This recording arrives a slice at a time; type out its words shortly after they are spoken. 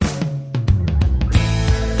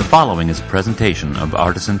following is a presentation of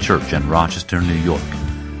Artisan Church in Rochester, New York.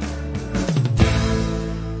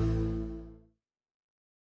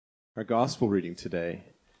 Our gospel reading today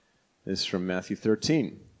is from Matthew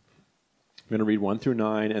 13. I'm going to read 1 through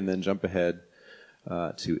 9 and then jump ahead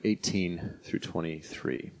to 18 through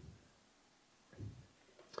 23.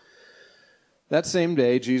 That same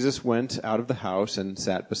day, Jesus went out of the house and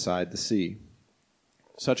sat beside the sea.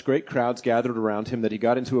 Such great crowds gathered around him that he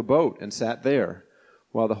got into a boat and sat there,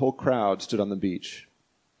 while the whole crowd stood on the beach.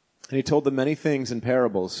 And he told them many things in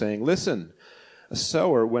parables, saying, "Listen, a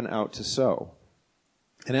sower went out to sow.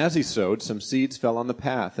 And as he sowed, some seeds fell on the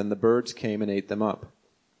path, and the birds came and ate them up.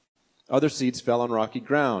 Other seeds fell on rocky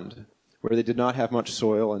ground, where they did not have much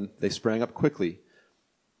soil, and they sprang up quickly,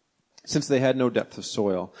 since they had no depth of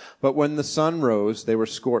soil. But when the sun rose, they were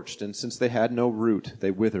scorched, and since they had no root,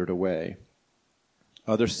 they withered away.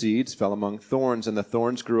 Other seeds fell among thorns, and the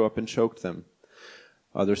thorns grew up and choked them.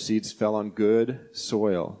 Other seeds fell on good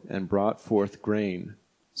soil and brought forth grain,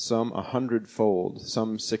 some 100-fold,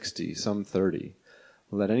 some 60, some 30.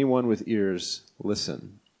 Let anyone with ears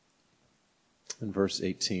listen." In verse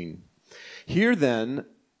 18. "Hear then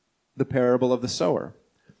the parable of the sower.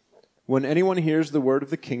 When anyone hears the word of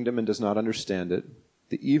the kingdom and does not understand it,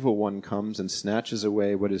 the evil one comes and snatches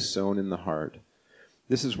away what is sown in the heart.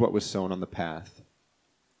 This is what was sown on the path.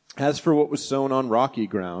 As for what was sown on rocky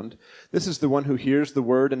ground, this is the one who hears the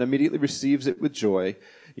word and immediately receives it with joy,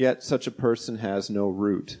 yet such a person has no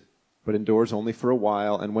root, but endures only for a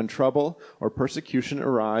while, and when trouble or persecution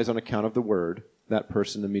arise on account of the word, that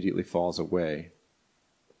person immediately falls away.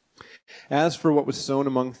 As for what was sown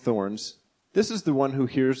among thorns, this is the one who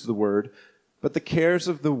hears the word, but the cares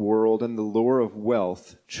of the world and the lure of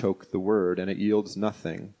wealth choke the word, and it yields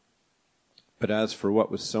nothing. But as for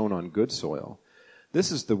what was sown on good soil, this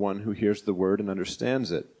is the one who hears the word and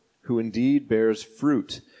understands it, who indeed bears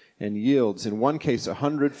fruit and yields, in one case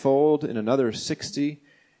 100-fold, in another 60,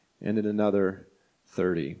 and in another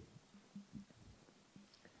 30.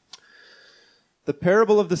 The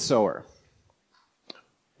parable of the sower.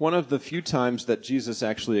 One of the few times that Jesus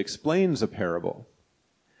actually explains a parable.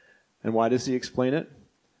 And why does he explain it?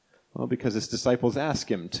 Well, because his disciples ask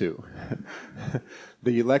him to.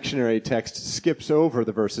 The lectionary text skips over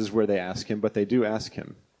the verses where they ask him, but they do ask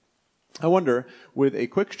him. I wonder, with a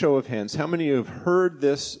quick show of hands, how many have heard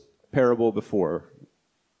this parable before?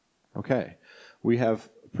 Okay. We have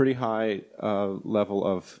a pretty high level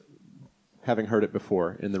of having heard it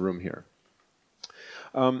before in the room here.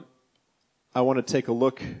 I want to take a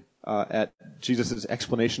look at Jesus'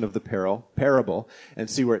 explanation of the parable and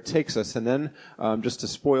see where it takes us. And then, just to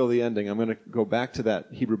spoil the ending, I'm going to go back to that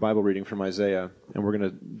Hebrew Bible reading from Isaiah, and we're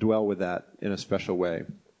going to dwell with that in a special way.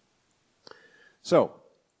 So,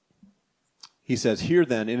 he says, "Hear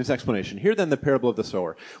then," in his explanation, "Hear then the parable of the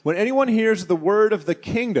sower. When anyone hears the word of the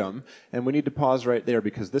kingdom," and we need to pause right there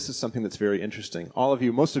because this is something that's very interesting.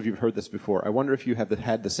 Most of you have heard this before. I wonder if you have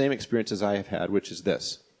had the same experience as I have had, which is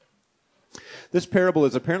this. This parable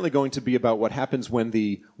is apparently going to be about what happens when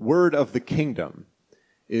the word of the kingdom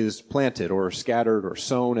is planted or scattered or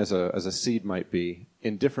sown as a seed might be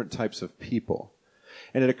in different types of people.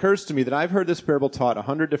 And it occurs to me that I've heard this parable taught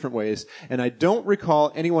 100 different ways, and I don't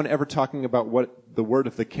recall anyone ever talking about what the word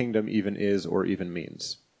of the kingdom even is or even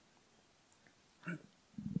means.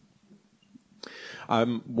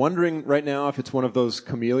 I'm wondering right now if it's one of those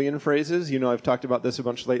chameleon phrases. You know, I've talked about this a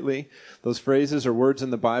bunch lately. Those phrases or words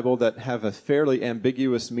in the Bible that have a fairly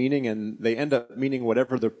ambiguous meaning, and they end up meaning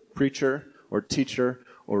whatever the preacher or teacher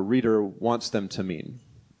or reader wants them to mean.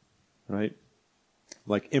 Right?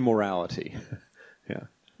 Like immorality. Yeah.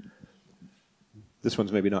 This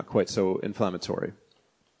one's maybe not quite so inflammatory.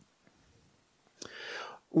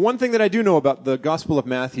 One thing that I do know about the Gospel of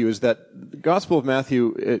Matthew is that the Gospel of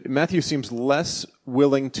Matthew seems less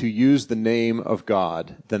willing to use the name of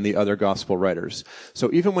God than the other Gospel writers. So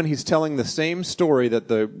even when he's telling the same story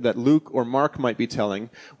that Luke or Mark might be telling,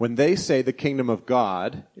 when they say the kingdom of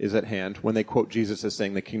God is at hand, when they quote Jesus as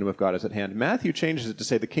saying the kingdom of God is at hand, Matthew changes it to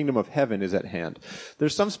say the kingdom of heaven is at hand.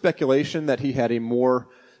 There's some speculation that he had a more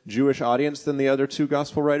Jewish audience than the other two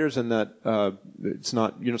gospel writers, and that you're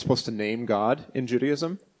not supposed to name God in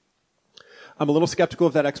Judaism. I'm a little skeptical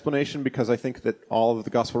of that explanation because I think that all of the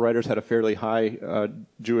gospel writers had a fairly high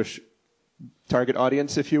Jewish target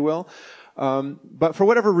audience, if you will. But for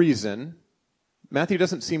whatever reason, Matthew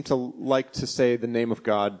doesn't seem to like to say the name of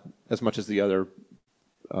God as much as the other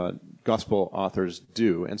gospel authors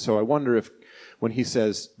do. And so I wonder if when he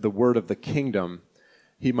says the word of the kingdom,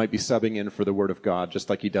 he might be subbing in for the word of God, just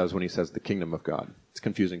like he does when he says the kingdom of God. It's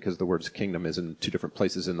confusing because the word kingdom is in two different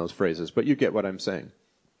places in those phrases, but you get what I'm saying.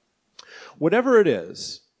 Whatever it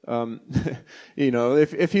is,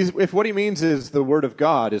 If what he means is the word of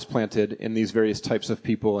God is planted in these various types of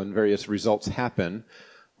people and various results happen,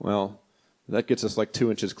 well, that gets us like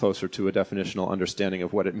 2 inches closer to a definitional understanding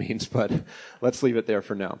of what it means, but let's leave it there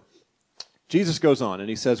for now. Jesus goes on and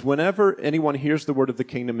he says, whenever anyone hears the word of the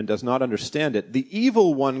kingdom and does not understand it, the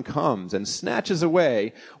evil one comes and snatches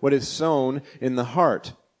away what is sown in the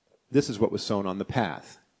heart. This is what was sown on the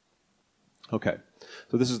path. Okay.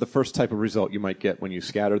 So this is the first type of result you might get when you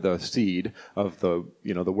scatter the seed of the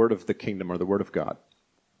word of the kingdom or the word of God.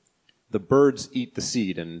 The birds eat the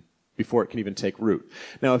seed and before it can even take root.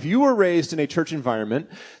 Now, if you were raised in a church environment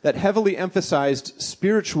that heavily emphasized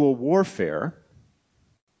spiritual warfare,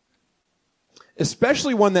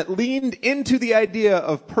 especially one that leaned into the idea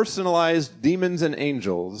of personalized demons and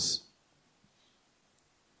angels,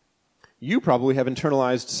 you probably have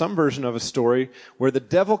internalized some version of a story where the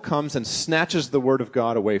devil comes and snatches the word of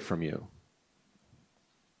God away from you.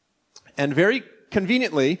 And very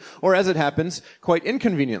conveniently, or as it happens, quite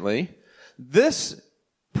inconveniently, this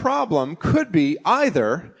problem could be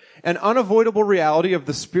either an unavoidable reality of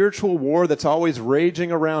the spiritual war that's always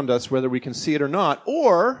raging around us, whether we can see it or not,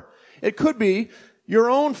 or it could be your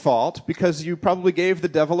own fault because you probably gave the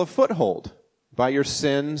devil a foothold by your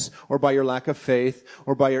sins or by your lack of faith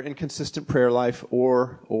or by your inconsistent prayer life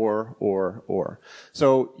or.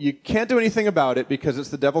 So you can't do anything about it because it's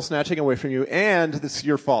the devil snatching away from you and it's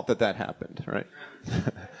your fault that happened, right?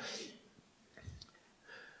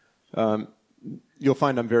 You'll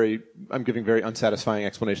find I'm giving very unsatisfying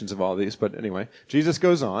explanations of all these, but anyway, Jesus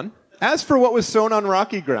goes on. As for what was sown on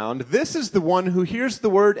rocky ground, this is the one who hears the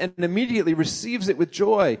word and immediately receives it with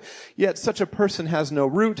joy. Yet such a person has no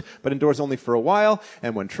root, but endures only for a while,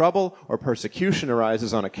 and when trouble or persecution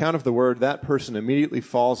arises on account of the word, that person immediately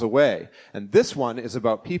falls away. And this one is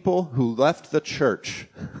about people who left the church.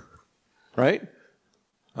 Right?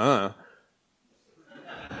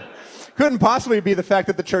 Couldn't possibly be the fact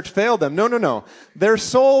that the church failed them. No. Their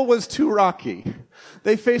soul was too rocky.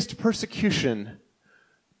 They faced persecution,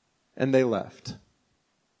 and they left.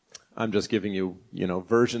 I'm just giving you,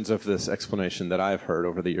 versions of this explanation that I've heard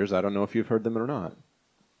over the years. I don't know if you've heard them or not.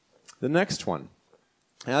 The next one.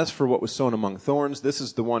 As for what was sown among thorns, this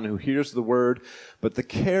is the one who hears the word, but the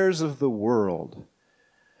cares of the world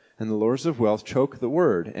and the lures of wealth choke the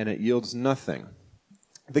word, and it yields nothing.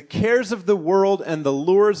 The cares of the world and the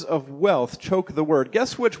lures of wealth choke the word.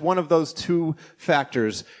 Guess which one of those two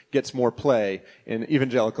factors gets more play in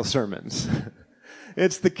evangelical sermons?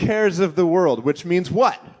 It's the cares of the world, which means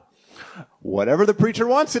what? Whatever the preacher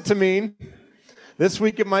wants it to mean. This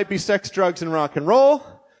week it might be sex, drugs, and rock and roll.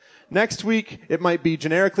 Next week it might be,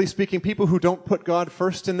 generically speaking, people who don't put God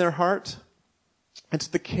first in their heart. It's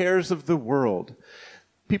the cares of the world.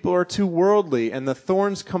 People are too worldly, and the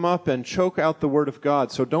thorns come up and choke out the word of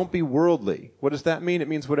God. So don't be worldly. What does that mean? It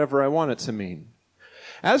means whatever I want it to mean.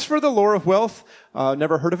 As for the lure of wealth,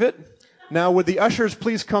 never heard of it. Now, would the ushers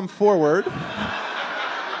please come forward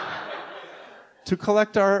to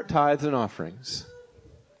collect our tithes and offerings?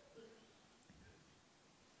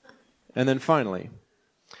 And then finally,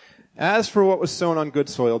 as for what was sown on good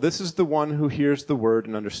soil, this is the one who hears the word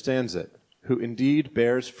and understands it, who indeed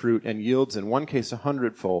bears fruit and yields in one case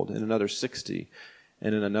 100-fold, in another 60,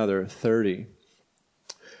 and in another 30.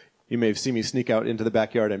 You may have seen me sneak out into the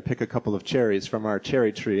backyard and pick a couple of cherries from our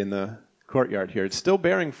cherry tree in the courtyard here. It's still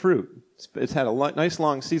bearing fruit. It's had a nice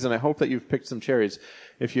long season. I hope that you've picked some cherries.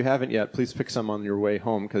 If you haven't yet, please pick some on your way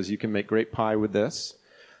home because you can make great pie with this.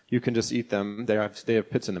 You can just eat them. They have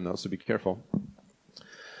pits in them, though, so be careful.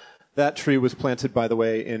 That tree was planted, by the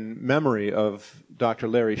way, in memory of Dr.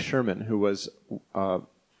 Larry Sherman, who was our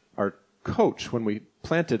coach when we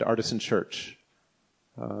planted Artisan Church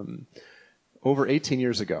over 18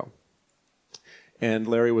 years ago. And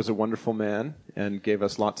Larry was a wonderful man and gave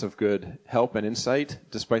us lots of good help and insight,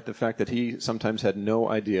 despite the fact that he sometimes had no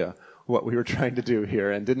idea what we were trying to do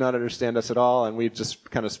here and did not understand us at all, and we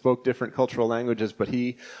just kind of spoke different cultural languages, but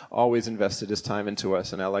he always invested his time into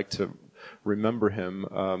us, and I like to remember him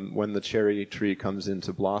when the cherry tree comes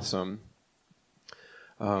into blossom.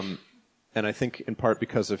 And I think in part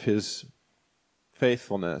because of his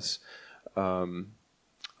faithfulness,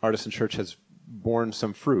 Artisan Church has borne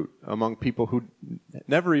some fruit among people who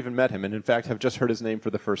never even met him and in fact have just heard his name for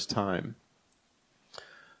the first time.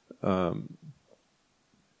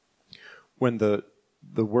 When the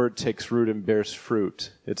word takes root and bears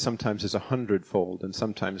fruit, it sometimes is 100-fold and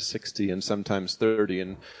sometimes 60 and sometimes 30.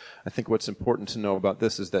 And I think what's important to know about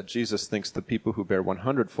this is that Jesus thinks the people who bear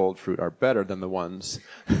 100-fold fruit are better than the ones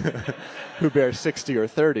who bear 60 or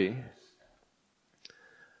 30.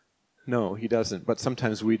 No, he doesn't. But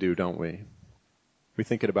sometimes we do, don't we? We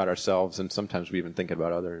think it about ourselves, and sometimes we even think it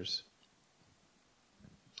about others.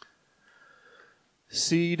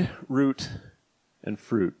 Seed, root, and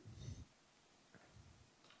fruit.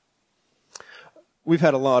 We've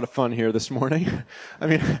had a lot of fun here this morning. I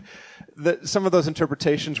mean, some of those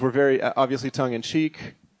interpretations were very obviously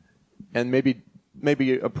tongue-in-cheek, and maybe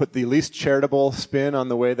put the least charitable spin on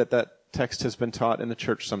the way that text has been taught in the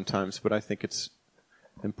church sometimes, but I think it's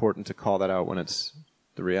important to call that out when it's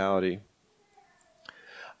the reality.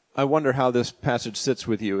 I wonder how this passage sits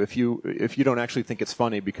with you if you don't actually think it's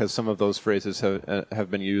funny because some of those phrases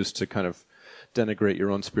have been used to kind of denigrate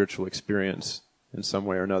your own spiritual experience in some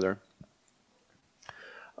way or another.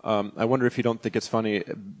 I wonder if you don't think it's funny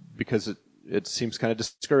because it seems kind of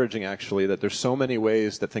discouraging, actually, that there's so many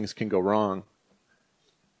ways that things can go wrong.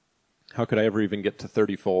 How could I ever even get to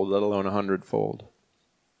 30-fold, let alone 100-fold?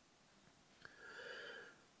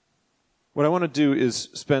 What I want to do is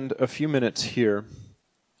spend a few minutes here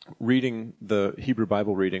reading the Hebrew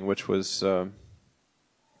Bible reading, which was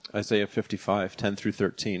Isaiah 55, 10 through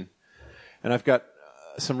 13. And I've got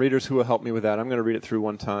some readers who will help me with that. I'm going to read it through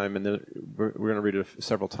one time, and then we're going to read it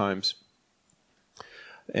several times.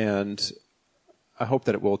 And I hope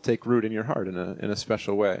that it will take root in your heart in a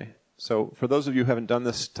special way. So for those of you who haven't done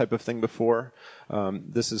this type of thing before,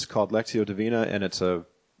 this is called Lectio Divina, and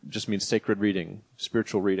just means sacred reading,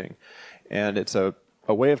 spiritual reading. And it's a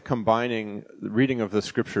way of combining the reading of the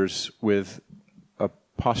scriptures with a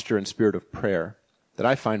posture and spirit of prayer that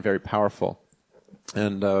I find very powerful.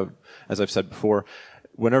 And as I've said before,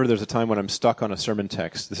 whenever there's a time when I'm stuck on a sermon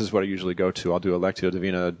text, this is what I usually go to. I'll do a Lectio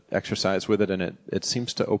Divina exercise with it, and it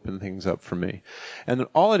seems to open things up for me. And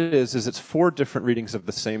all it is it's 4 different readings of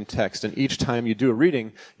the same text, and each time you do a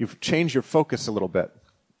reading, you change your focus a little bit.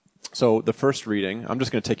 So the first reading, I'm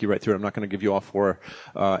just going to take you right through it. I'm not going to give you all 4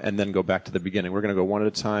 and then go back to the beginning. We're going to go one at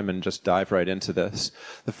a time and just dive right into this.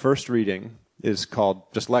 The first reading is called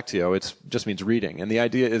just Lectio. It just means reading. And the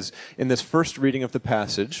idea is, in this first reading of the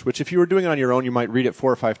passage, which if you were doing it on your own, you might read it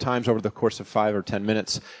 4 or 5 times over the course of 5 or 10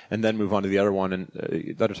 minutes, and then move on to the other one and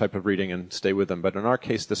the other type of reading and stay with them. But in our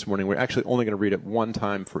case this morning, we're actually only going to read it one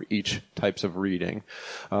time for each types of reading.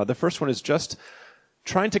 The first one is just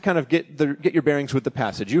trying to kind of get your bearings with the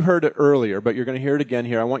passage. You heard it earlier, but you're going to hear it again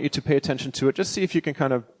here. I want you to pay attention to it. Just see if you can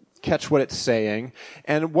kind of catch what it's saying.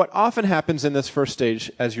 And what often happens in this first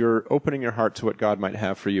stage, as you're opening your heart to what God might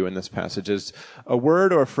have for you in this passage, is a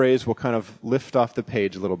word or a phrase will kind of lift off the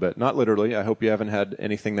page a little bit. Not literally. I hope you haven't had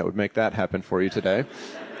anything that would make that happen for you today.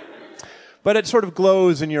 But it sort of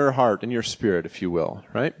glows in your heart, in your spirit, if you will,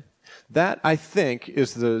 right? That, I think,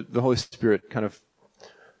 is the Holy Spirit kind of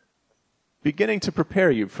beginning to prepare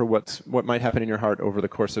you for what might happen in your heart over the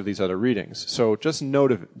course of these other readings. So just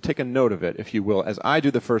take a note of it, if you will, as I do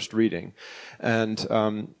the first reading. And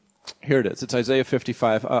here it is. It's Isaiah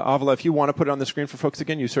 55. Avila, if you want to put it on the screen for folks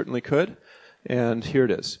again, you certainly could. And here it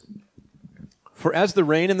is. For as the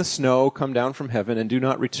rain and the snow come down from heaven and do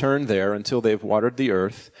not return there until they have watered the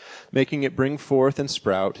earth, making it bring forth and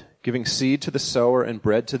sprout, giving seed to the sower and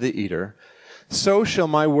bread to the eater, so shall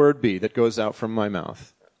my word be that goes out from my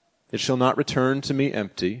mouth. It shall not return to me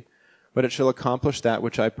empty, but it shall accomplish that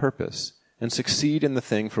which I purpose, and succeed in the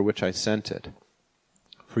thing for which I sent it.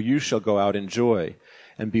 For you shall go out in joy,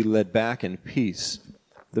 and be led back in peace.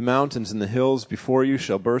 The mountains and the hills before you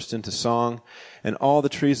shall burst into song, and all the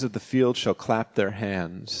trees of the field shall clap their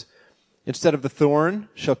hands. Instead of the thorn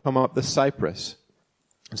shall come up the cypress.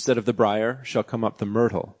 Instead of the briar shall come up the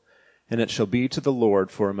myrtle. And it shall be to the Lord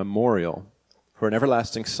for a memorial, for an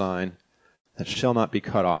everlasting sign, that shall not be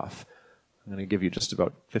cut off. I'm going to give you just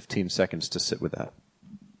about 15 seconds to sit with that.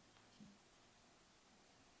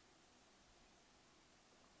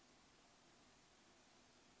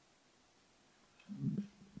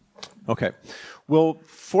 Okay. Will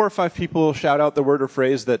 4 or 5 people shout out the word or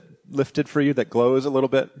phrase that lifted for you, that glows a little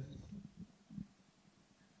bit?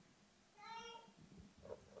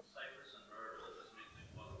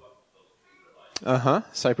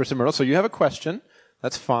 Cypress and myrtle. So you have a question.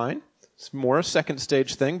 That's fine. It's more a second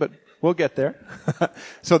stage thing, but we'll get there.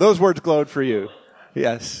 So those words glowed for you.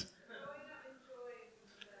 Yes.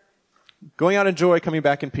 Going out in joy, coming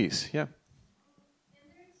back in peace. Yeah.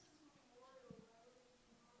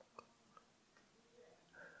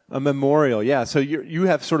 A memorial, yeah. So you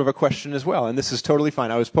have sort of a question as well, and this is totally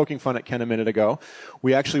fine. I was poking fun at Ken a minute ago.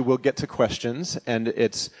 We actually will get to questions, and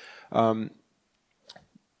it's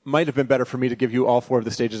might have been better for me to give you all 4 of the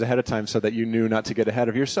stages ahead of time so that you knew not to get ahead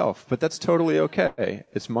of yourself. But that's totally okay.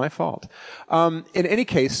 It's my fault. In any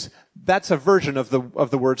case, that's a version of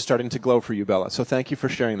the word starting to glow for you, Bella. So thank you for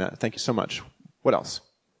sharing that. Thank you so much. What else?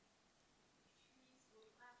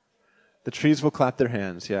 The trees will clap their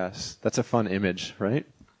hands, yes. That's a fun image, right?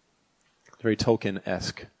 Very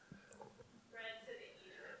Tolkien-esque.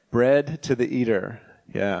 Bread to the eater.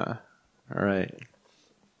 Yeah. All right.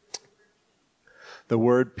 The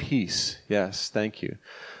word peace. Yes, thank you.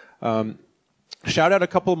 Shout out a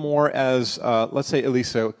couple more as, let's say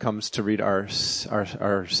Elisa comes to read our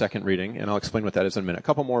second reading, and I'll explain what that is in a minute. A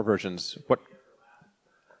couple more versions. What?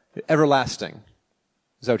 Everlasting.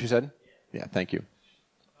 Is that what you said? Yeah, thank you.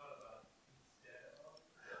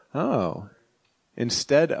 Oh,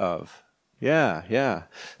 instead of. Yeah.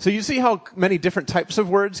 So you see how many different types of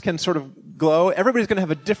words can sort of glow? Everybody's going to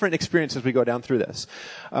have a different experience as we go down through this.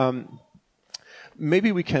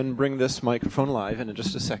 Maybe we can bring this microphone live, and in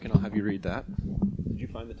just a second I'll have you read that. Did you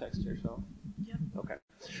find the text yourself? Yep. Okay.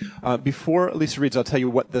 Before Elisa reads, I'll tell you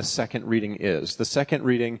what the second reading is. The second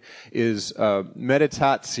reading is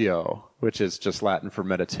meditatio, which is just Latin for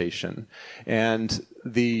meditation. And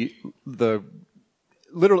the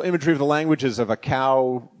literal imagery of the language is of a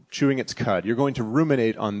cow chewing its cud. You're going to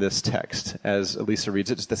ruminate on this text as Elisa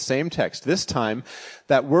reads it. It's the same text. This time,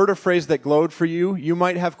 that word or phrase that glowed for you, you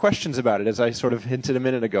might have questions about it, as I sort of hinted a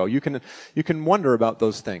minute ago. You can wonder about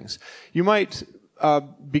those things. You might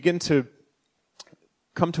begin to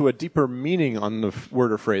come to a deeper meaning on the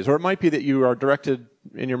word or phrase, or it might be that you are directed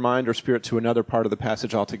in your mind or spirit to another part of the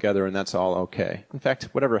passage altogether, and that's all okay. In fact,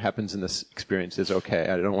 whatever happens in this experience is okay.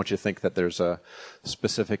 I don't want you to think that there's a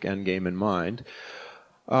specific end game in mind.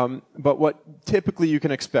 But what typically you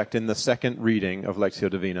can expect in the second reading of Lectio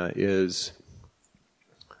Divina is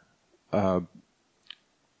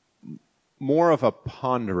more of a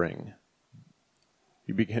pondering.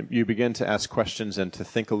 You begin to ask questions and to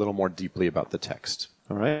think a little more deeply about the text.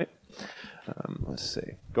 All right? Let's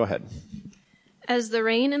see. Go ahead. As the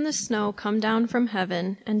rain and the snow come down from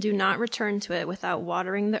heaven and do not return to it without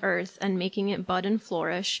watering the earth and making it bud and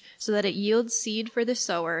flourish, so that it yields seed for the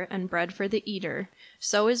sower and bread for the eater,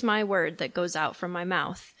 so is my word that goes out from my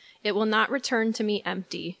mouth. It will not return to me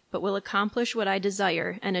empty, but will accomplish what I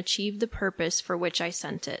desire and achieve the purpose for which I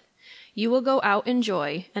sent it. You will go out in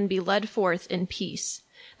joy and be led forth in peace.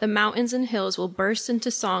 The mountains and hills will burst into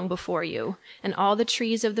song before you, and all the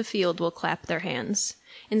trees of the field will clap their hands.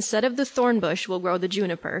 Instead of the thorn bush will grow the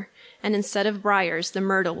juniper, and instead of briars the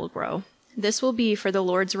myrtle will grow. This will be for the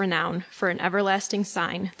Lord's renown, for an everlasting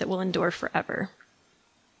sign that will endure forever.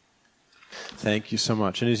 Thank you so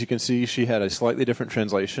much. And as you can see, she had a slightly different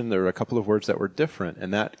translation. There were a couple of words that were different,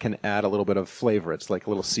 and that can add a little bit of flavor. It's like a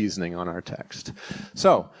little seasoning on our text.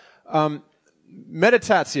 So,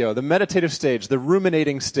 meditatio, the meditative stage, the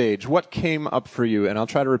ruminating stage. What came up for you? And I'll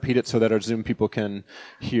try to repeat it so that our Zoom people can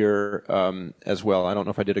hear as well. I don't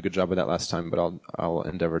know if I did a good job of that last time, but I'll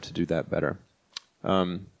endeavor to do that better.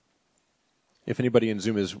 If anybody in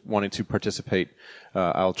Zoom is wanting to participate,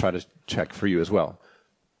 I'll try to check for you as well.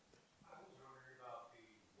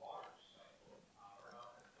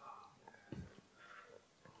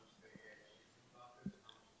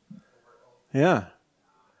 Yeah.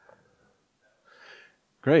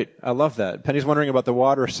 Great. I love that. Penny's wondering about the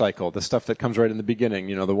water cycle, the stuff that comes right in the beginning.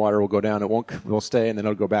 You know, the water will go down, it will stay, and then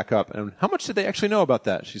it'll go back up. And how much did they actually know about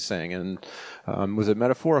that, she's saying? And was it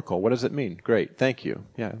metaphorical? What does it mean? Great. Thank you.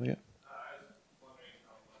 Yeah.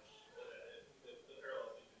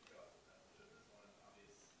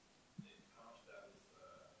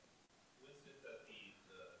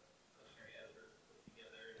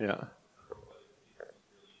 Yeah.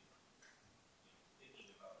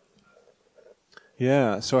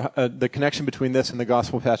 Yeah, so the connection between this and the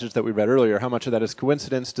gospel passage that we read earlier, how much of that is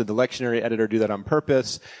coincidence? Did the lectionary editor do that on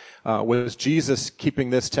purpose? Was Jesus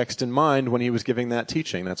keeping this text in mind when he was giving that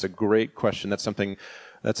teaching? That's a great question. That's something,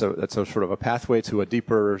 that's a sort of a pathway to a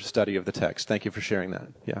deeper study of the text. Thank you for sharing that.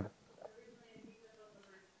 Yeah.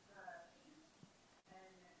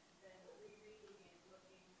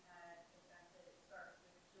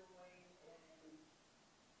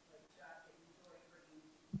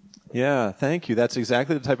 Yeah, thank you. That's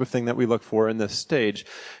exactly the type of thing that we look for in this stage.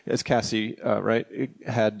 As Cassie,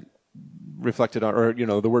 had reflected on, or,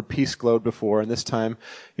 the word peace glowed before, and this time,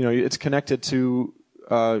 it's connected to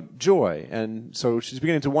joy. And so she's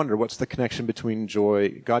beginning to wonder, what's the connection between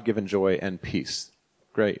joy, God-given joy, and peace?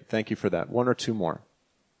 Great. Thank you for that. One or two more.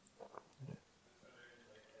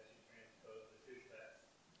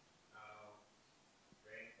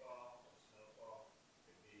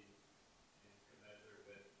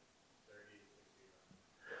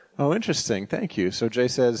 Oh, interesting. Thank you. So Jay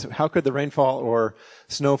says, how could the rainfall or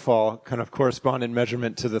snowfall kind of correspond in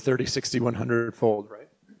measurement to the 30, 60, 100-fold,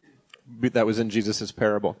 right? That was in Jesus'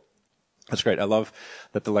 parable. That's great. I love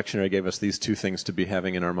that the lectionary gave us these two things to be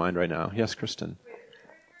having in our mind right now. Yes, Kristen?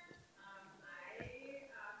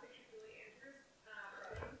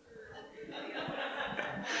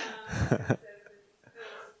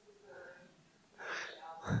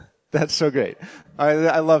 That's so great.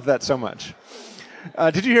 I love that so much.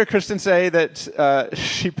 Did you hear Kristen say that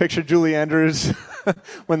she pictured Julie Andrews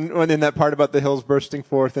when in that part about the hills bursting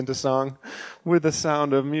forth into song with the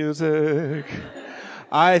sound of music?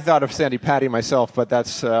 I thought of Sandy Patty myself, but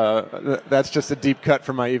that's just a deep cut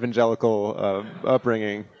from my evangelical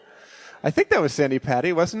upbringing. I think that was Sandy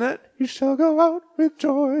Patty, wasn't it? You shall go out with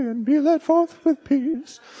joy and be led forth with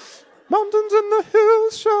peace. Mountains and the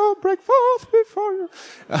hills shall break forth before you.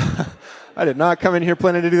 I did not come in here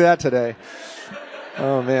planning to do that today.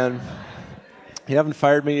 Oh, man. You haven't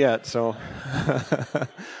fired me yet, so.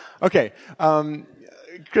 Okay.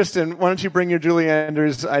 Kristen, why don't you bring your Julie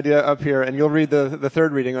Andrews idea up here, and you'll read the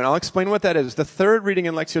third reading, and I'll explain what that is. The third reading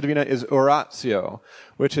in Lectio Divina is oratio,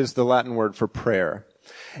 which is the Latin word for prayer.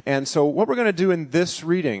 And so what we're going to do in this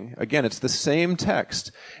reading, again, it's the same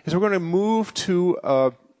text, is we're going to move to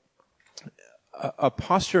a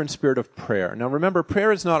posture and spirit of prayer. Now remember,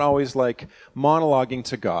 prayer is not always like monologuing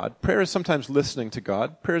to God. Prayer is sometimes listening to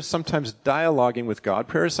God. Prayer is sometimes dialoguing with God.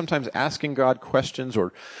 Prayer is sometimes asking God questions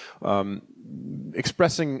or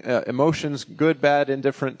expressing emotions, good, bad,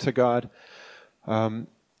 indifferent to God.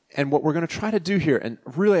 And what we're going to try to do here, and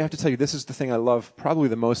really I have to tell you, this is the thing I love probably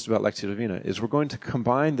the most about Lectio Divina, is we're going to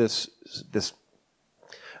combine this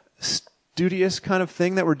studious kind of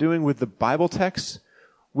thing that we're doing with the Bible text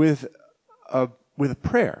with a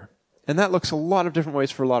prayer. And that looks a lot of different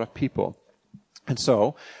ways for a lot of people. And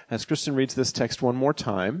so, as Kristen reads this text one more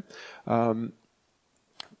time, I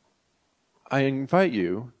invite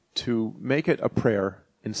you to make it a prayer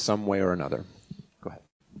in some way or another. Go ahead.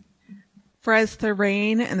 For as the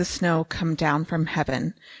rain and the snow come down from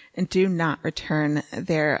heaven, and do not return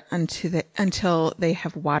there until they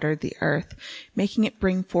have watered the earth, making it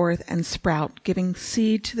bring forth and sprout, giving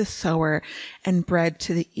seed to the sower and bread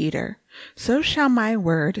to the eater, so shall my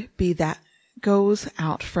word be that goes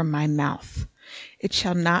out from my mouth. It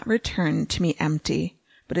shall not return to me empty,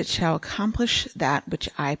 but it shall accomplish that which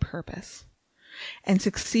I purpose, and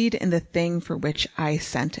succeed in the thing for which I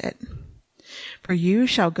sent it. For you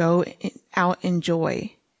shall go out in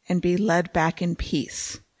joy, and be led back in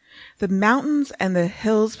peace. The mountains and the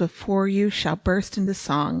hills before you shall burst into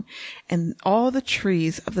song, and all the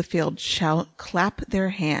trees of the field shall clap their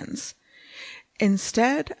hands.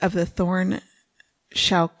 Instead of the thorn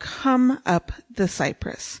shall come up the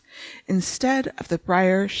cypress. Instead of the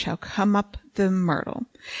brier shall come up the myrtle.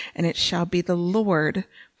 And it shall be the Lord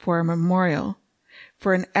for a memorial,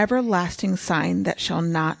 for an everlasting sign that shall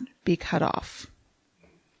not be cut off.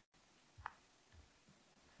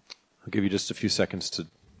 I'll give you just a few seconds to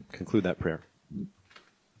conclude that prayer.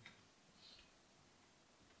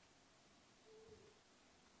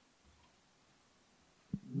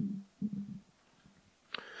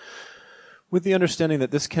 With the understanding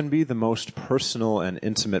that this can be the most personal and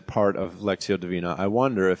intimate part of Lectio Divina, I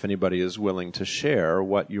wonder if anybody is willing to share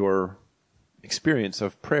what your experience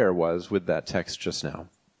of prayer was with that text just now.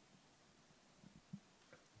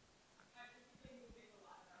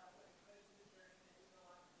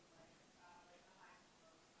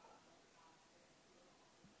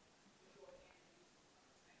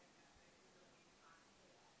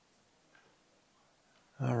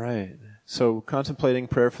 All right. So contemplating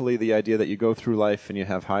prayerfully the idea that you go through life and you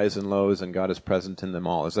have highs and lows and God is present in them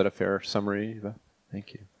all. Is that a fair summary, Eva?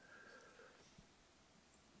 Thank you.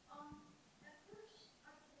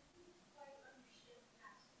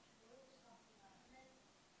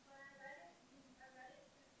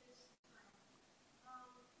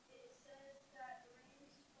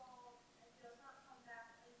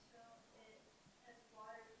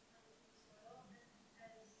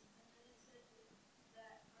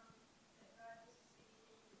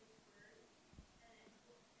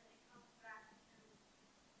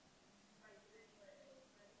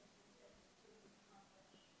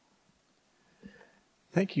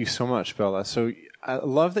 Thank you so much, Bella. So I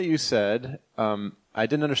love that you said, I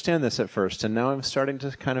didn't understand this at first, and now I'm starting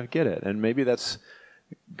to kind of get it. And maybe that's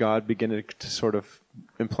God beginning to sort of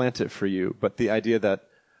implant it for you. But the idea that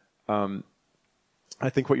I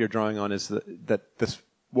think what you're drawing on is that this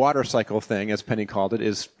water cycle thing, as Penny called it,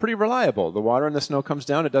 is pretty reliable. The water and the snow comes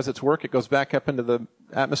down, it does its work, it goes back up into the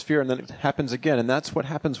atmosphere, and then it happens again. And that's what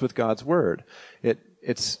happens with God's Word.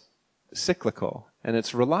 It's cyclical, and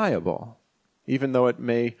it's reliable, even though it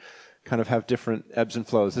may kind of have different ebbs and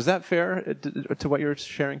flows. Is that fair to what you're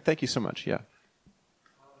sharing? Thank you so much. Yeah.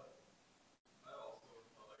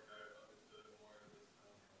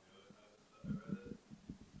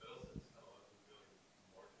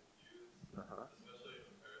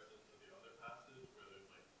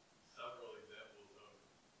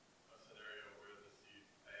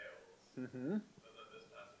 Mm-hmm.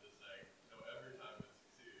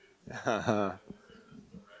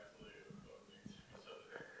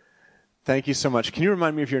 Thank you so much. Can you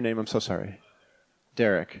remind me of your name? I'm so sorry.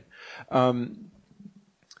 Derek.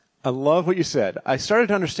 I love what you said. I started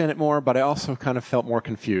to understand it more, but I also kind of felt more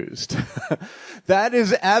confused. That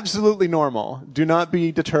is absolutely normal. Do not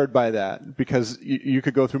be deterred by that, because you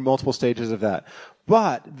could go through multiple stages of that.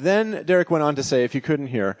 But then Derek went on to say, if you couldn't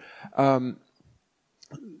hear,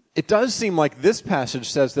 it does seem like this passage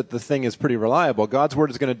says that the thing is pretty reliable. God's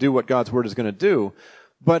word is going to do what God's word is going to do.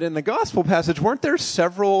 But in the gospel passage, weren't there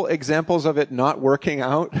several examples of it not working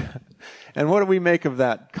out? And what do we make of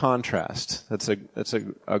that contrast? That's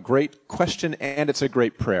a great question, and it's a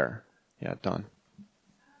great prayer. Yeah, Don.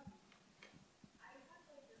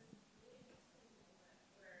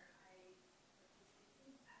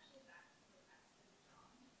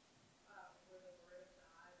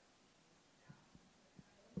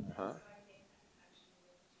 Uh-huh.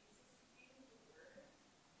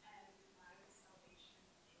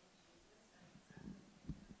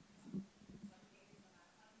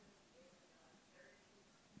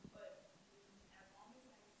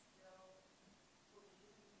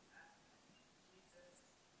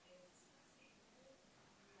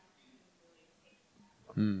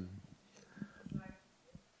 Hmm.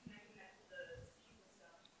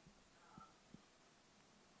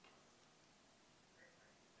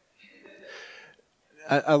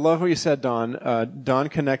 I love what you said, Don. Don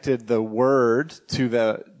connected the word to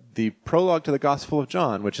the prologue to the Gospel of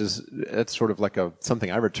John, it's sort of like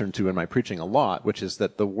something I return to in my preaching a lot, which is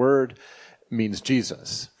that the word means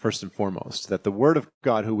Jesus, first and foremost. That the word of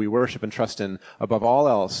God, who we worship and trust in above all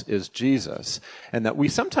else, is Jesus. And that we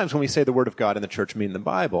sometimes, when we say the word of God in the church, mean the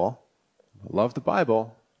Bible. I love the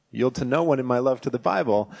Bible. Yield to no one in my love to the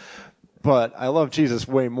Bible. But I love Jesus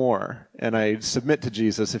way more, and I submit to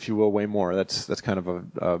Jesus, if you will, way more. That's kind of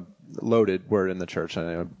a loaded word in the church, and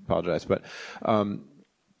I apologize. But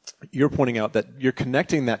you're pointing out that you're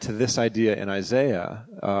connecting that to this idea in Isaiah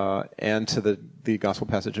and to the gospel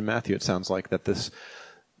passage in Matthew. It sounds like that this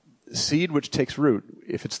seed which takes root,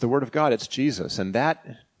 if it's the word of God, it's Jesus, and that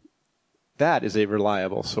is a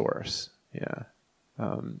reliable source. Yeah.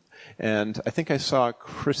 And I think I saw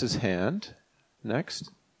Chris's hand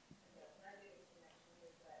next.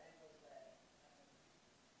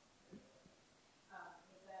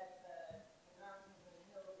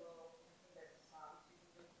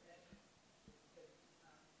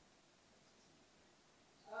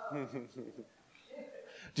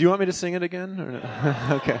 Do you want me to sing it again? Or no?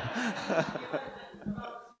 Okay.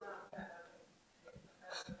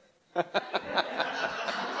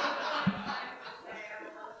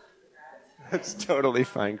 That's totally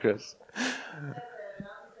fine, Chris.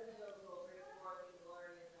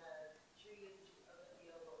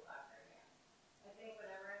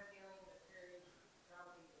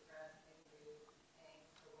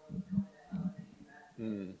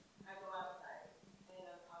 Mm.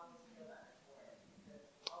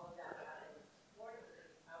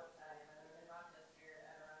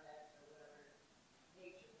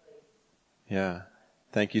 Yeah.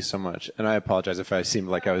 Thank you so much. And I apologize if I seemed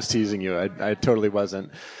like I was teasing you. I totally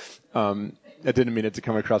wasn't. I didn't mean it to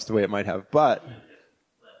come across the way it might have. But,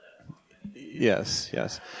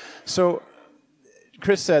 yes. So,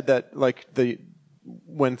 Chris said that,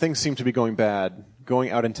 when things seem to be going bad,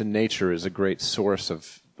 going out into nature is a great source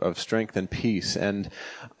of strength and peace. And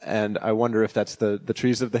I wonder if that's the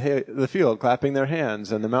trees of the field clapping their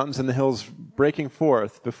hands and the mountains and the hills breaking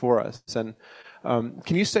forth before us. And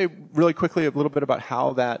can you say really quickly a little bit about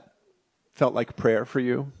how that felt like prayer for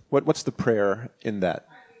you? What's the prayer in that?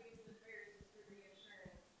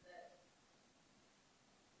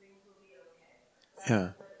 Yeah.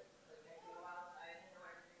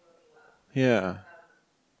 Yeah.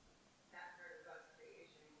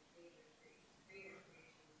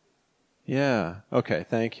 Yeah. Okay.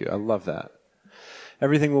 Thank you. I love that.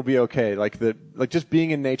 Everything will be okay. Just being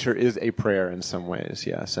in nature is a prayer in some ways.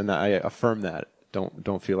 Yes. And I affirm that.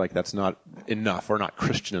 Don't feel like that's not enough or not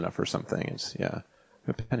Christian enough or something. It's, yeah.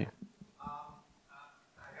 Penny. I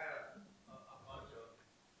had a bunch of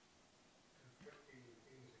conflicting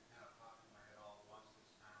things that kind of popped in my head all at once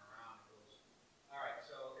this time around. It was, all right,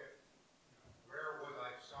 so where was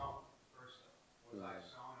I sown? First, was I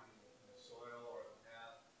sown in the soil or the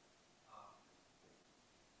path?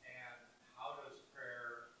 And how does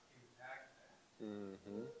prayer impact that?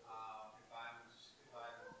 Mm-hmm. If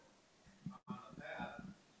I'm on the path,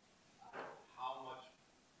 how much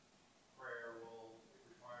prayer will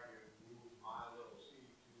require to move my little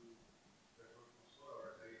seed to the fruitful soil,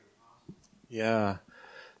 or is that even possible? Yeah.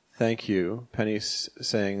 Thank you. Penny's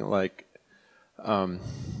saying,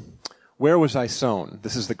 Where was I sown?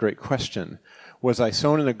 This is the great question. Was I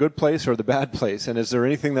sown in a good place or the bad place? And is there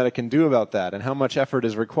anything that I can do about that? And how much effort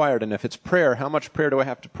is required? And if it's prayer, how much prayer do I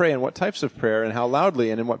have to pray? And what types of prayer? And how loudly?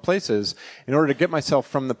 And in what places? In order to get myself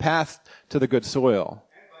from the path to the good soil.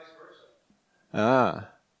 And vice versa.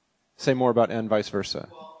 Say more about and vice versa.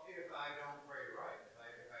 Well, if I don't pray right,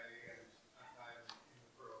 if I'm in the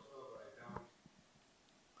fertile soil, but I don't,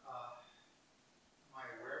 my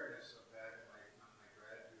awareness of that and my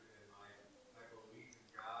gratitude and my belief in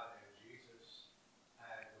God and Jesus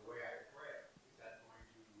and the way I pray, is that going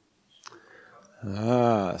to screw things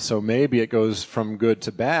up? So maybe it goes from good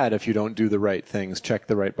to bad if you don't do the right things, check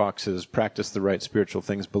the right boxes, practice the right spiritual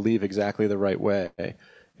things, believe exactly the right way.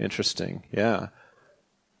 Interesting. Yeah.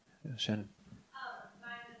 Shannon.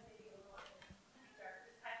 Mine is maybe a little dark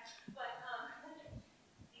this time, but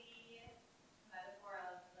the metaphor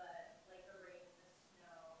of the rain and the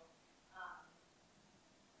snow,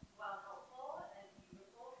 while helpful and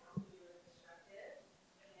beautiful, can also be really destructive.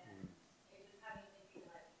 And it just had me thinking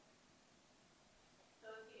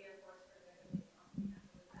those the Air Force for good and they come to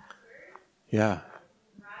natural disasters. Yeah.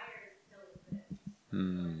 Briars still exist.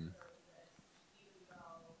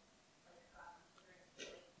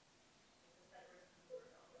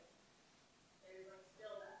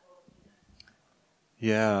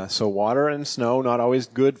 Yeah, so water and snow, not always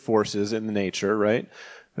good forces in nature, right?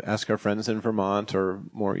 Ask our friends in Vermont or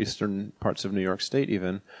more eastern parts of New York State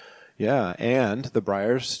even. Yeah, and the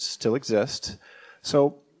briars still exist.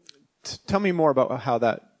 So tell me more about how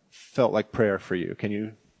that felt like prayer for you. Can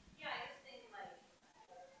you? Yeah, I just think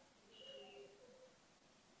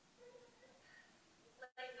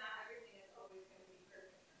not everything is always going to be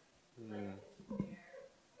perfect.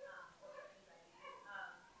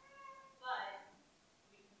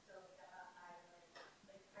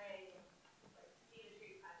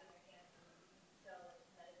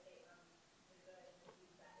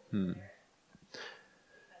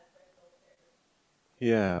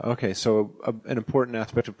 Yeah, okay. So an important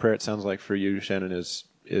aspect of prayer, it sounds like for you, Shannon,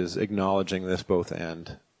 is acknowledging this both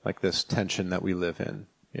and, like this tension that we live in.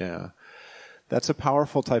 Yeah. That's a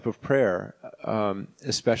powerful type of prayer,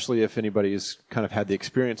 especially if anybody's kind of had the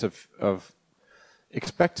experience of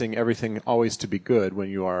expecting everything always to be good when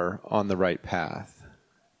you are on the right path.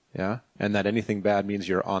 Yeah? And that anything bad means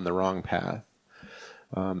you're on the wrong path.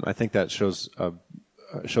 I think that shows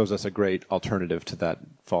us a great alternative to that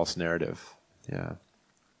false narrative. Yeah.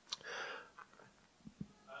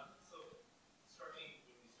 So, struck me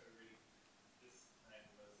when we started reading this time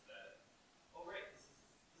was that, oh right, this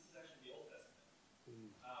is actually the Old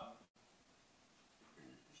Testament.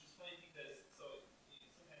 Which is funny because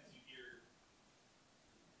sometimes you hear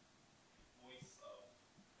the voice of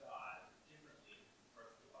God differently in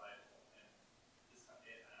parts of the Bible, and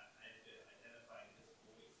I've been identifying this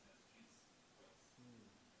voice as Jesus' voice. And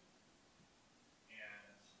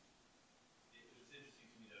it was interesting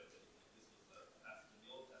to me that this was a passage in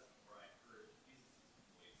the Old Testament where I heard Jesus'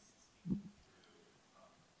 voice speaking through,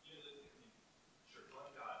 sure,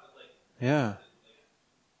 one God, but Yeah.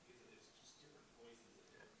 there's just different voices at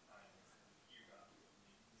different times, and you hear God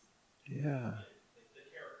differently. Yeah. The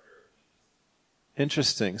character of Jesus.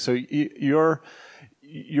 Interesting. So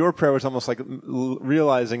your prayer was almost like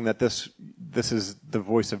realizing that this is the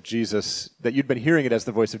voice of Jesus, that you'd been hearing it as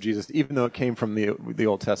the voice of Jesus, even though it came from the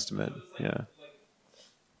Old Testament. Yeah.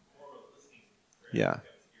 Yeah.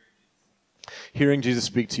 Hearing Jesus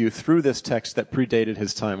speak to you through this text that predated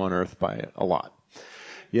his time on earth by a lot.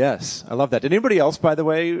 Yes, I love that. Did anybody else, by the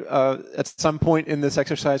way, at some point in this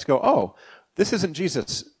exercise go, oh, this isn't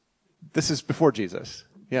Jesus. This is before Jesus.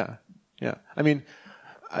 Yeah. Yeah. I mean,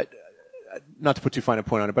 not to put too fine a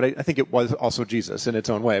point on it, but I think it was also Jesus in its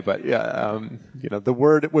own way. But yeah, the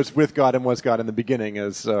Word was with God and was God in the beginning,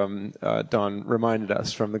 as Don reminded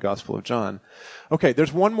us from the Gospel of John. Okay,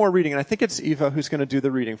 there's one more reading, and I think it's Eva who's going to do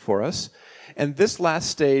the reading for us. And this last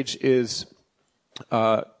stage is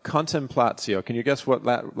contemplatio. Can you guess what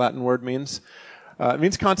Latin word means? It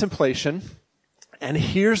means contemplation. And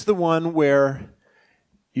here's the one where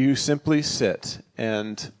you simply sit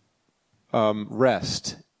and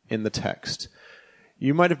rest in the text.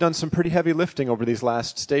 You might have done some pretty heavy lifting over these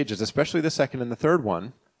last stages, especially the second and the third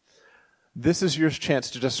one. This is your chance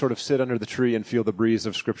to just sort of sit under the tree and feel the breeze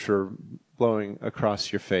of Scripture blowing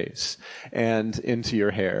across your face and into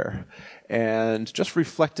your hair, and just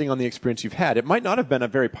reflecting on the experience you've had. It might not have been a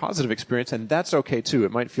very positive experience, and that's okay too.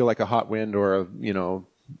 It might feel like a hot wind or a,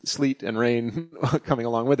 sleet and rain coming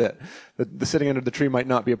along with it. The sitting under the tree might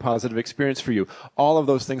not be a positive experience for you. All of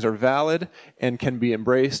those things are valid and can be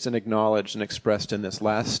embraced and acknowledged and expressed in this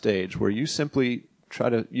last stage where you simply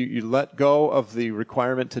you let go of the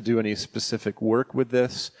requirement to do any specific work with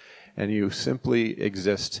this, and you simply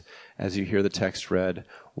exist as you hear the text read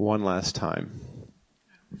one last time.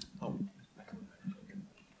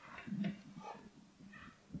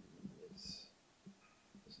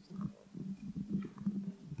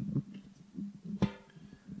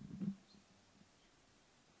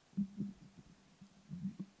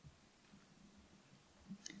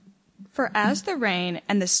 For as the rain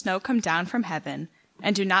and the snow come down from heaven,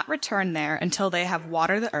 and do not return there until they have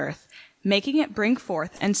watered the earth, making it bring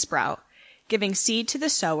forth and sprout, giving seed to the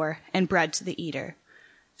sower and bread to the eater,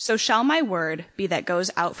 so shall my word be that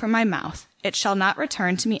goes out from my mouth. It shall not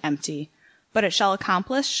return to me empty, but it shall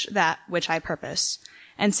accomplish that which I purpose,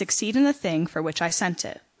 and succeed in the thing for which I sent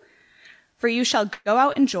it. For you shall go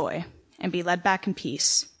out in joy, and be led back in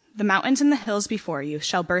peace. The mountains and the hills before you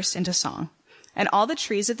shall burst into song, and all the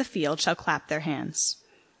trees of the field shall clap their hands.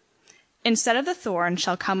 Instead of the thorn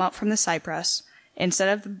shall come up from the cypress, instead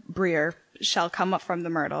of the brier shall come up from the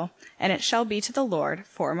myrtle, and it shall be to the Lord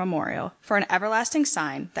for a memorial, for an everlasting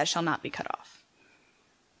sign that shall not be cut off.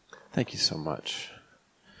 Thank you so much.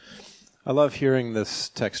 I love hearing this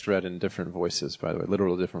text read in different voices, by the way,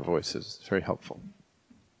 literal different voices. It's very helpful.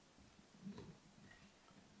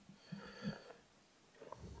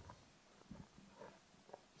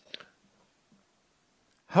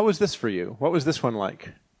 How was this for you? What was this one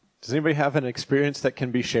like? Does anybody have an experience that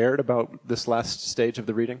can be shared about this last stage of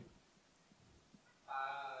the reading?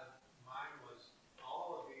 Mine was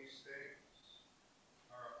all of these things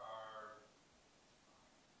are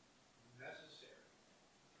necessary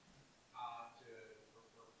for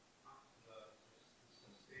the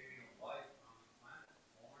sustaining of life on the planet.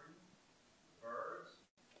 Corn, birds,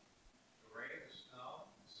 the rain, the snow,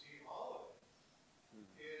 the sea, all of it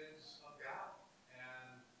is of God.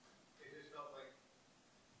 And it just felt like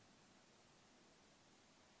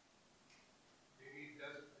maybe it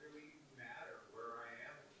doesn't really matter where I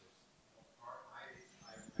am in this part. I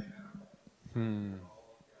identify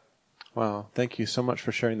all of God. Wow, thank you so much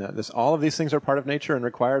for sharing that. All of these things are part of nature and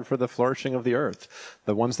required for the flourishing of the earth.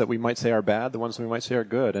 The ones that we might say are bad, the ones that we might say are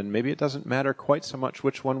good, and maybe it doesn't matter quite so much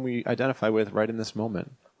which one we identify with right in this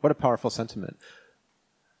moment. What a powerful sentiment.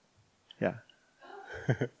 Yeah.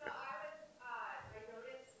 So I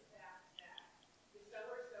noticed that the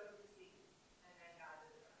sower sowed the seed, and then God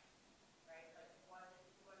did the rest, right? Like it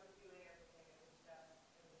wasn't doing everything. It was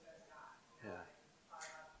just God. You know, Yeah. and thought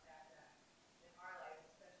about the fact that in our life,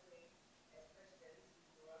 especially as Christians who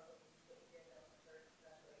grew up with these kids in the church,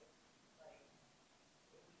 especially, like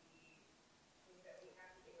we think that we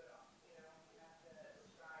have to do it all. You know, we have to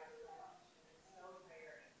strive so much, and it's so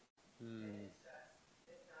tiring. And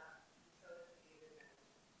it's not. You sow the seed, and then.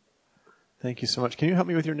 Thank you so much. Can you help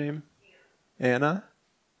me with your name? Anna?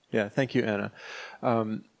 Yeah, thank you, Anna.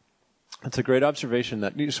 It's a great observation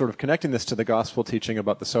that you're sort of connecting this to the gospel teaching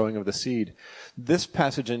about the sowing of the seed. This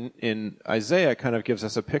passage in Isaiah kind of gives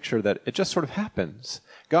us a picture that it just sort of happens.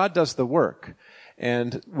 God does the work.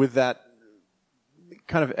 And with that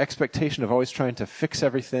kind of expectation of always trying to fix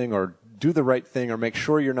everything or do the right thing or make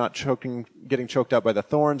sure you're not getting choked out by the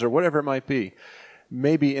thorns or whatever it might be,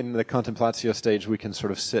 maybe in the contemplatio stage we can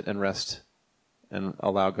sort of sit and rest and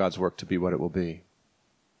allow God's work to be what it will be.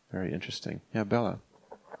 Very interesting. Yeah, Bella.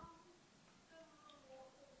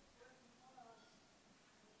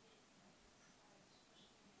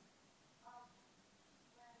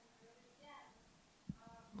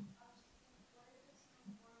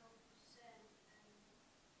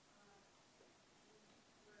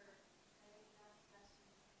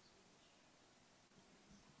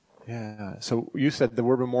 Yeah. So you said the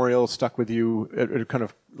word memorial stuck with you. It kind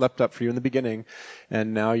of leapt up for you in the beginning,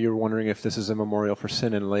 and now you're wondering if this is a memorial for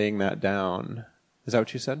sin and laying that down. Is that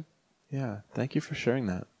what you said? Yeah. Thank you for sharing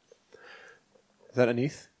that. Is that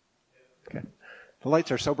Anith? Okay. The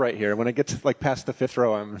lights are so bright here. When I get to past the fifth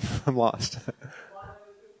row, I'm lost.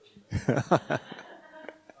 I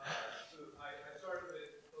started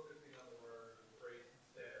with focusing on the word grace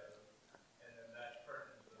instead of, and then that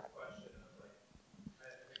turned into the question of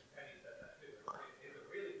I think Penny said that too. Is it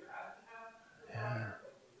really bad to have the fire?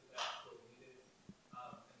 Is that still needed?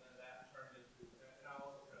 And then that turned into, and I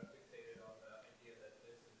also kind of fixated on the idea that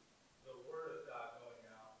this is the word of God going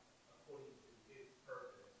out according to His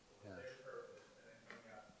purpose or their purpose, and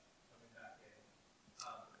then coming back in.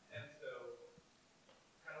 And so,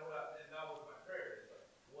 kind of and that was my prayer, is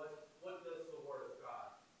what does the word of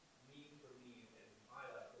God mean for me in my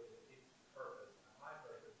life? What is its purpose, not my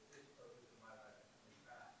purpose, His purpose in my life and coming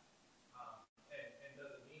back? And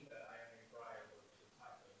does it mean that I am a bride or the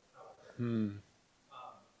type of house? And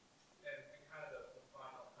kind of the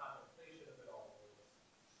final contemplation of it all was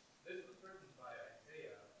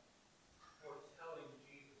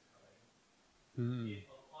It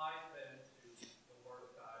applies then to the Word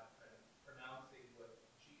of God, kind of pronouncing what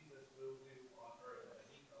Jesus will do on earth when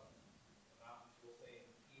he comes. Not people saying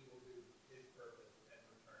he will do his purpose and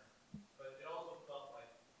return. But it also felt like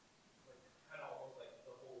kind of almost like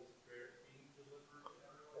the Holy Spirit being delivered to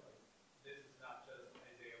everyone. Like, this is not just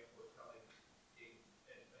Isaiah foretelling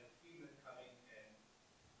a human coming and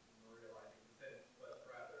memorializing the sins, but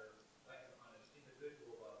rather, like on an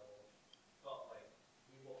individual level, felt like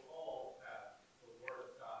we will all have the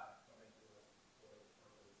Word of God coming to us for his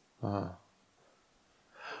purpose.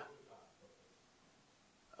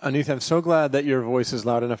 Anith, I'm so glad that your voice is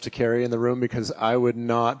loud enough to carry in the room, because I would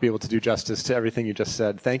not be able to do justice to everything you just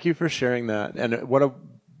said. Thank you for sharing that. And what a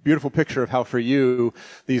beautiful picture of how for you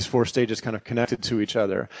these four stages kind of connected to each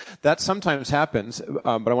other. That sometimes happens,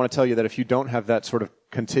 but I want to tell you that if you don't have that sort of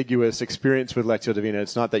contiguous experience with Lectio Divina,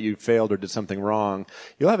 it's not that you failed or did something wrong.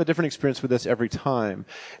 You'll have a different experience with this every time.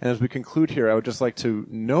 And as we conclude here, I would just like to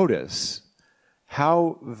notice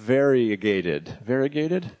how variegated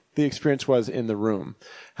the experience was in the room.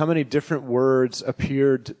 How many different words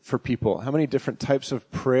appeared for people? How many different types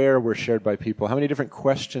of prayer were shared by people? How many different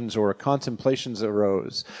questions or contemplations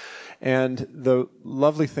arose? And the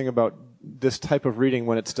lovely thing about this type of reading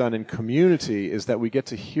when it's done in community is that we get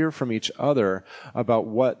to hear from each other about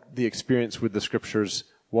what the experience with the scriptures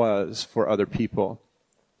was for other people.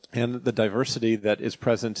 And the diversity that is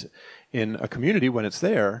present in a community when it's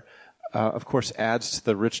there, of course, adds to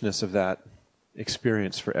the richness of that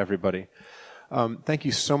experience for everybody. Thank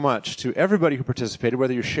you so much to everybody who participated,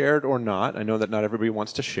 whether you shared or not. I know that not everybody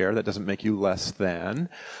wants to share. That doesn't make you less than.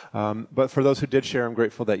 But for those who did share, I'm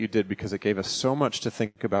grateful that you did, because it gave us so much to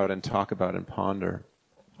think about and talk about and ponder.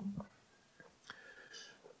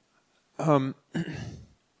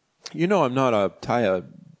 You know, I'm not tie a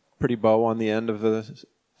pretty bow on the end of the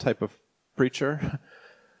type of preacher.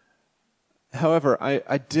 However,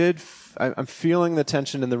 I'm feeling the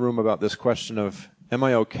tension in the room about this question of, am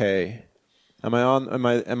I okay? Am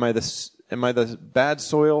I the bad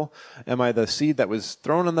soil? Am I the seed that was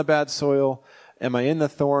thrown on the bad soil? Am I in the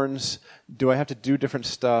thorns? Do I have to do different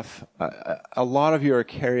stuff? A lot of you are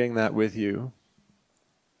carrying that with you.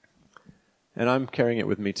 And I'm carrying it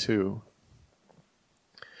with me too.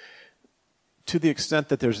 To the extent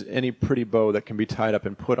that there's any pretty bow that can be tied up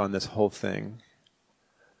and put on this whole thing,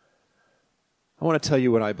 I want to tell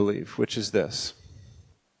you what I believe, which is this.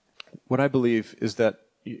 What I believe is that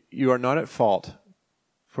you are not at fault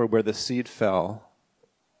for where the seed fell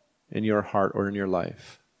in your heart or in your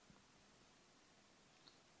life.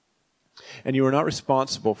 And you are not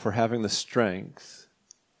responsible for having the strength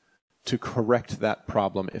to correct that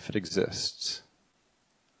problem if it exists.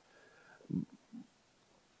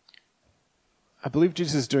 I believe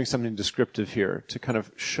Jesus is doing something descriptive here to kind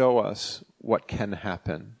of show us what can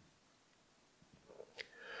happen.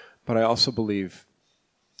 But I also believe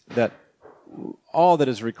that all that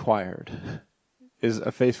is required is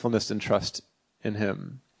a faithfulness and trust in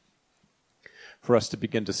Him for us to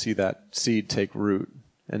begin to see that seed take root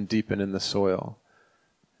and deepen in the soil.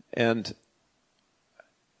 And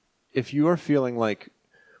if you are feeling like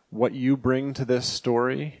what you bring to this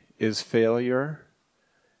story is failure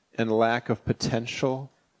and lack of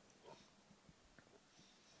potential,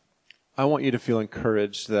 I want you to feel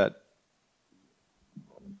encouraged that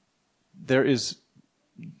there is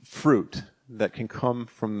fruit that can come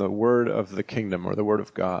from the word of the kingdom or the word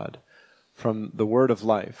of God, from the word of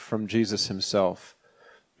life, from Jesus Himself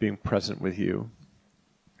being present with you.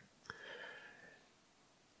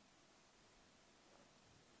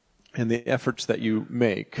 And the efforts that you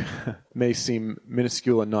make may seem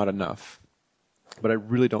minuscule and not enough, but I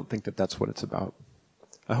really don't think that that's what it's about.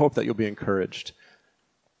 I hope that you'll be encouraged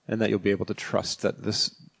and that you'll be able to trust that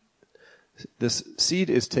this seed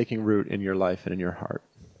is taking root in your life and in your heart.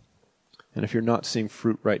 And if you're not seeing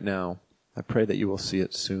fruit right now, I pray that you will see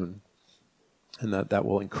it soon, and that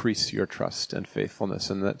will increase your trust and faithfulness,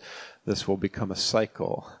 and that this will become a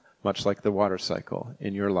cycle, much like the water cycle,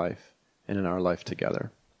 in your life and in our life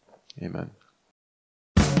together. Amen.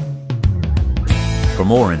 For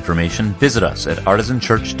more information, visit us at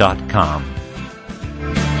artisanchurch.com.